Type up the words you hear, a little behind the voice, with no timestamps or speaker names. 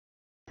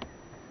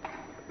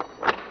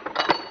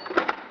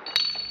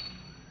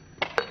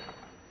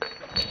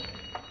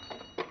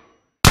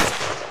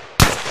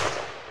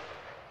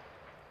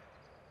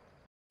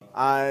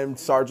I'm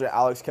Sergeant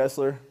Alex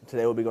Kesler.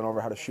 Today we'll be going over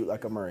how to shoot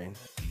like a Marine.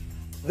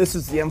 This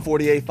is the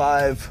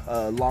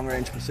M48-5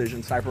 long-range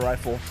precision sniper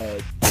rifle.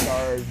 It's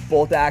our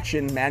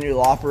bolt-action,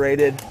 manual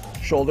operated,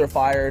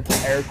 shoulder-fired,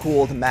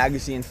 air-cooled,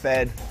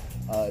 magazine-fed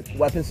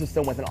weapon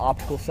system with an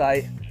optical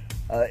sight.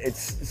 It's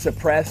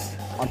suppressed.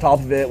 On top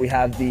of it, we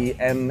have the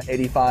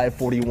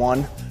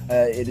M8541.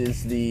 It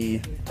is the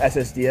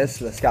SSDS,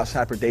 the Scout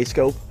Sniper Day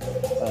Scope.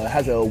 It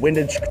has a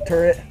windage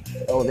turret,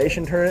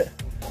 elevation turret,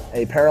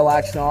 a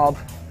parallax knob.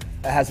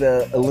 It has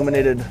an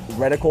illuminated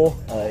reticle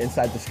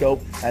inside the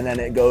scope, and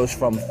then it goes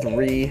from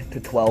 3 to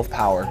 12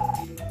 power.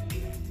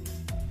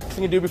 The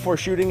thing you do before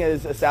shooting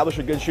is establish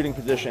a good shooting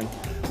position.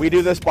 We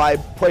do this by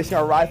placing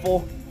our rifle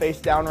face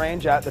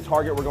downrange at the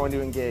target we're going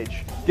to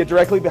engage. Get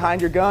directly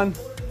behind your gun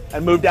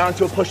and move down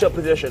into a push-up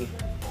position.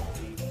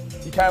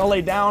 You kind of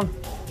lay down,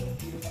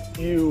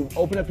 you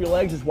open up your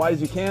legs as wide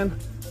as you can.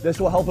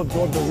 This will help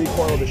absorb the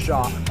recoil of the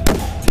shot.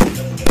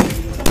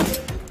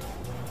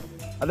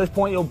 At this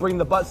point, you'll bring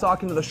the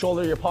buttstock into the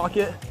shoulder of your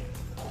pocket,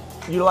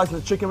 utilizing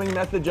the chicken wing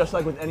method just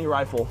like with any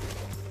rifle.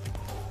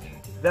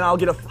 Then I'll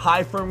get a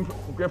high, firm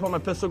grip on my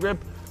pistol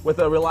grip with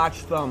a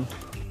relaxed thumb.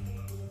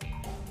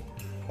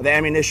 The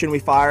ammunition we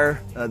fire,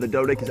 the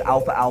Dodik is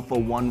Alpha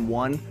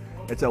 11.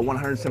 It's a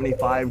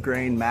 175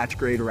 grain match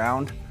grade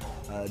round,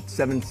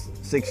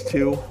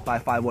 7.62 by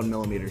 5.1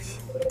 millimeters.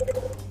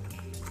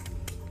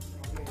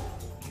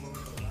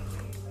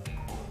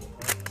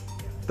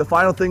 The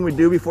final thing we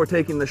do before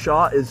taking the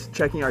shot is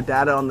checking our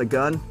data on the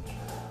gun.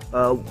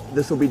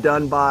 This will be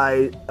done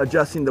by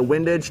adjusting the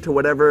windage to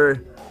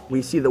whatever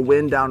we see the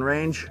wind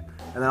downrange,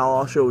 and then I'll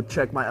also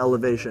check my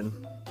elevation.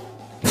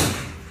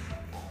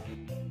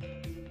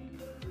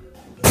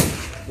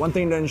 One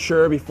thing to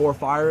ensure before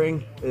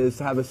firing is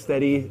to have a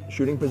steady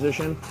shooting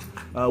position.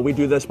 We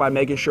do this by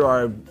making sure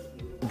our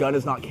gun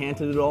is not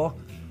canted at all.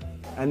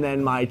 And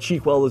then my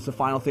cheek weld is the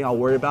final thing I'll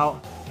worry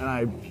about. And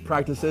I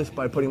practice this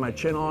by putting my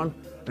chin on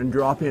and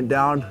dropping it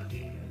down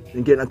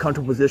and getting a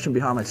comfortable position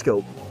behind my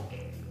scope.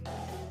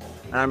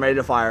 And I'm ready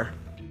to fire.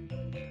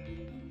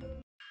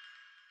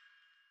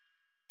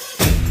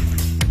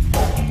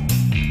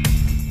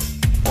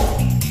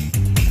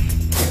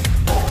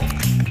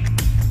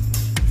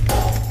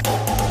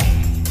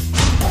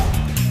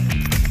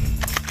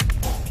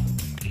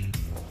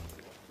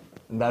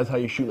 And that is how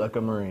you shoot like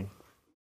a Marine.